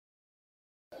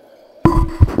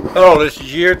Hello, this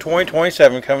is year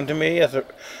 2027 coming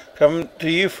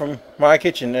to you from my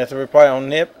kitchen as a reply on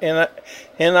Nipponpaint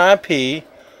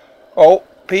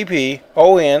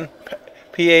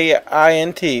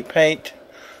Paint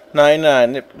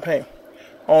 99 Nipponpaint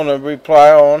on a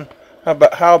reply on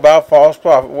how about false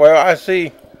prophet. Well, I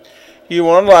see you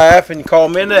want to laugh and you call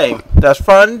me a name. That's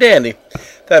fine and dandy.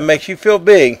 That makes you feel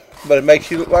big, but it makes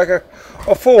you look like a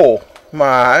fool in my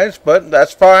eyes. But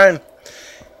that's fine.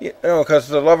 You know, because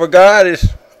the love of God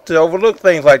is to overlook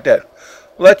things like that.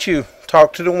 Let you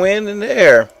talk to the wind and the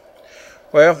air.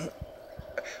 Well,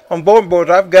 on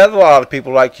board, I've got a lot of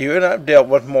people like you, and I've dealt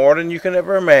with more than you can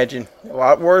ever imagine. A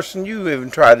lot worse than you even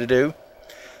tried to do.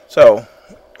 So,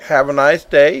 have a nice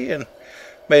day, and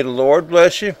may the Lord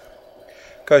bless you,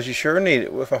 because you sure need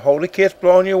it. With a holy kiss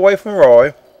blowing you away from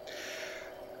Roy.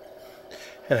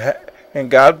 And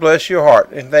God bless your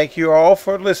heart. And thank you all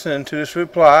for listening to this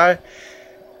reply.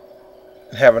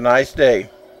 Have a nice day,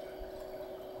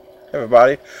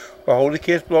 everybody. A holy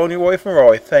kiss blowing you away from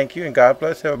Roy. Thank you, and God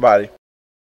bless everybody.